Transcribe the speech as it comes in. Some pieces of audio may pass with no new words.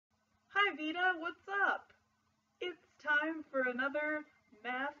Hi Vita, what's up? It's time for another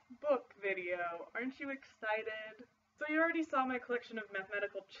math book video. Aren't you excited? So you already saw my collection of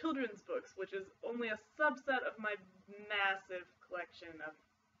mathematical children's books, which is only a subset of my massive collection of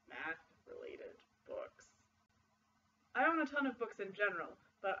math-related books. I own a ton of books in general,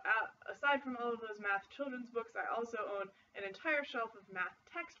 but aside from all of those math children's books, I also own an entire shelf of math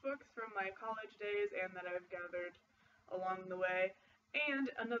textbooks from my college days and that I've gathered along the way, and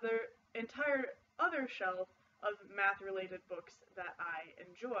another entire other shelf of math-related books that I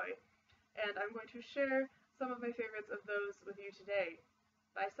enjoy. And I'm going to share some of my favorites of those with you today.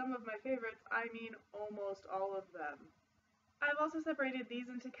 By some of my favorites, I mean almost all of them. I've also separated these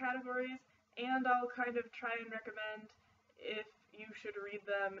into categories, and I'll kind of try and recommend if you should read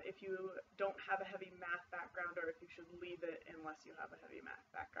them if you don't have a heavy math background, or if you should leave it unless you have a heavy math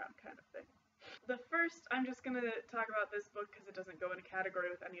background kind of thing. The first, I'm just going to talk about this book because it doesn't go in a category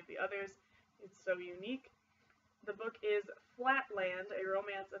with any of the others. It's so unique. The book is Flatland, A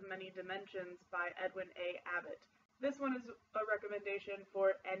Romance of Many Dimensions by Edwin A. Abbott. This one is a recommendation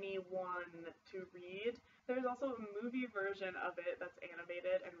for anyone to read. There's also a movie version of it that's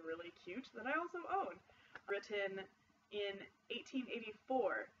animated and really cute that I also own, written in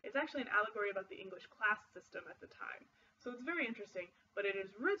 1884. It's actually an allegory about the English class system at the time. So it's very interesting, but it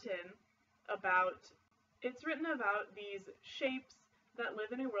is written about these shapes that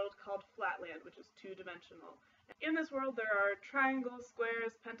live in a world called Flatland, which is two-dimensional. In this world there are triangles,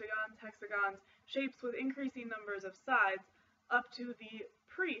 squares, pentagons, hexagons, shapes with increasing numbers of sides, up to the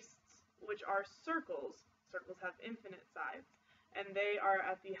priests, which are circles. Circles have infinite sides, and they are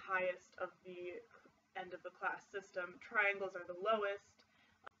at the highest of the end of the class system. Triangles are the lowest,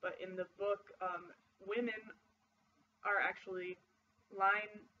 but in the book, women are actually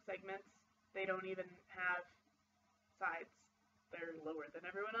line segments. They don't even have sides. They're lower than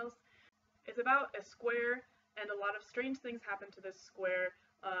everyone else. It's about a square, and a lot of strange things happen to this square.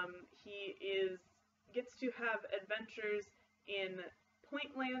 He gets to have adventures in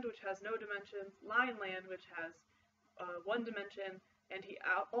Point Land, which has no dimensions, Line Land, which has one dimension, and he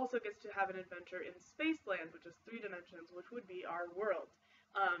also gets to have an adventure in Space Land, which is 3 dimensions, which would be our world.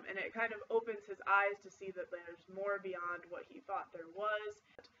 And it kind of opens his eyes to see that there's more beyond what he thought there was.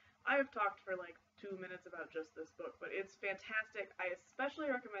 I have talked for like 2 minutes about just this book, but it's fantastic. I especially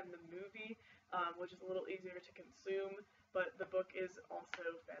recommend the movie, which is a little easier to consume, but the book is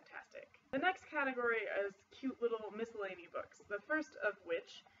also fantastic. The next category is cute little miscellany books, the first of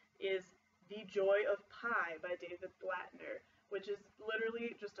which is The Joy of Pi by David Blattner, which is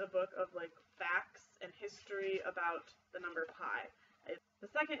literally just a book of like facts and history about the number pi. The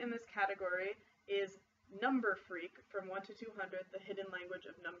second in this category is Number Freak, From 1 to 200, The Hidden Language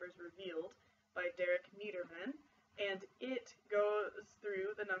of Numbers Revealed by Derek Niederman, and it goes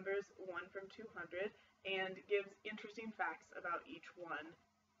through the numbers 1 from 200 and gives interesting facts about each one.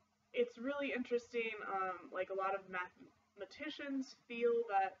 It's really interesting, like a lot of mathematicians feel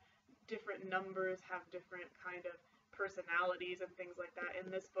that different numbers have different kind of personalities and things like that,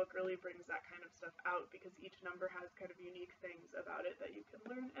 and this book really brings that kind of stuff out because each number has kind of unique things about it that you can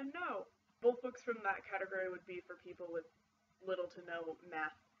learn and know. Both books from that category would be for people with little to no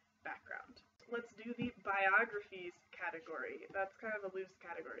math background. Let's do the biographies category. That's kind of a loose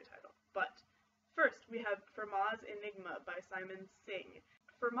category title. But first we have Fermat's Enigma by Simon Singh.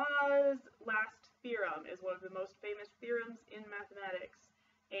 Fermat's last theorem is one of the most famous theorems in mathematics,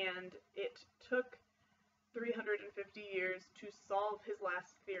 and it took 350 years to solve his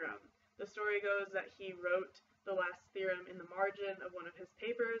last theorem. The story goes that he wrote the last theorem in the margin of one of his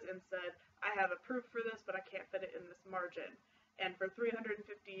papers and said, I have a proof for this, but I can't fit it in this margin. And for 350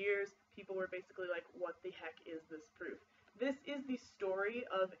 years, people were basically like, what the heck is this proof? This is the story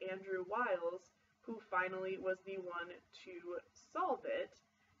of Andrew Wiles, who finally was the one to solve it,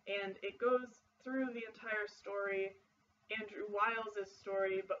 and it goes through the entire story, Andrew Wiles'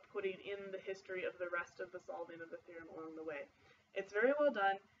 story, but putting in the history of the rest of the solving of the theorem along the way. It's very well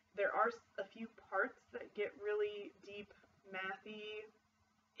done. There are a few parts that get really deep mathy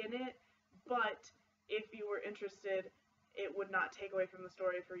in it, but if you were interested, it would not take away from the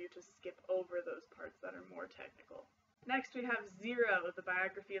story for you to skip over those parts that are more technical. Next we have Zero, the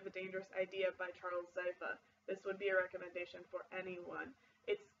biography of a dangerous idea by Charles Zife. This would be a recommendation for anyone.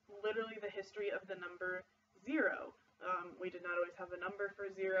 It's literally the history of the number 0. We did not always have a number for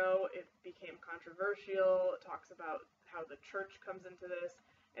 0. It became controversial. It talks about how the church comes into this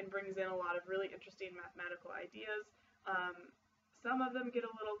and brings in a lot of really interesting mathematical ideas. Some of them get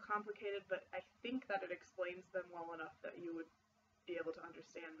a little complicated, but I think that it explains them well enough that you would be able to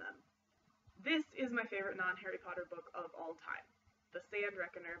understand them. This is my favorite non-Harry Potter book of all time. The Sand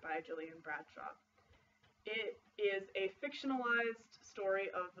Reckoner by Gillian Bradshaw. It is a fictionalized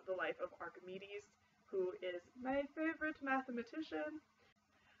story of the life of Archimedes, who is my favorite mathematician.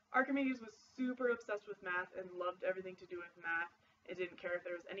 Archimedes was super obsessed with math and loved everything to do with math. It didn't care if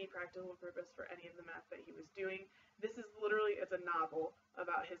there was any practical purpose for any of the math that he was doing. This is literally, it's a novel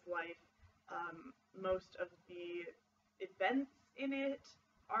about his life. Most of the events in it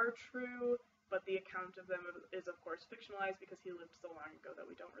are true, but the account of them is of course fictionalized because he lived so long ago that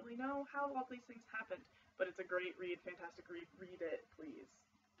we don't really know how all these things happened. But it's a great read, fantastic read. Read it, please.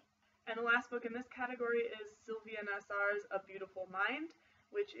 And the last book in this category is Sylvia Nasar's A Beautiful Mind,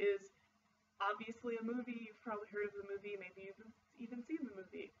 which is obviously a movie. You've probably heard of the movie, maybe you've even seen the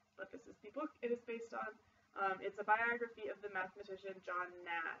movie, but this is the book it is based on. It's a biography of the mathematician John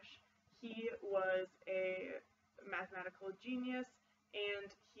Nash. He was a mathematical genius, and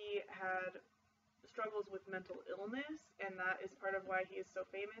he had struggles with mental illness, and that is part of why he is so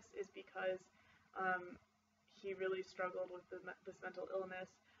famous, is because he really struggled with this mental illness,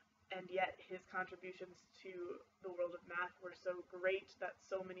 and yet his contributions to the world of math were so great that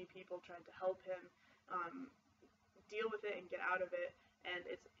so many people tried to help him deal with it and get out of it, and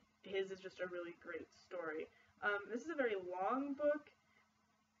his is just a really great story. This is a very long book.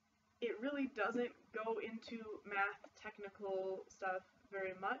 It really doesn't go into math technical stuff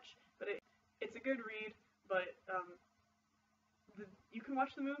very much, but it's a good read, but you can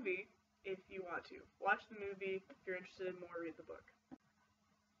watch the movie if you want to. Watch the movie. If you're interested in more, read the book.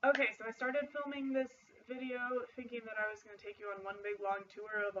 Okay, so I started filming this video thinking that I was going to take you on one big long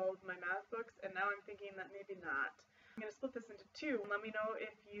tour of all of my math books, and now I'm thinking that maybe not. I'm going to split this into two. Let me know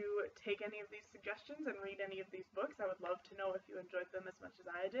if you take any of these suggestions and read any of these books. I would love to know if you enjoyed them as much as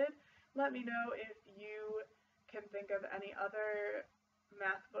I did. Let me know if you can think of any other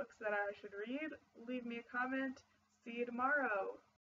math books that I should read. Leave me a comment. See you tomorrow.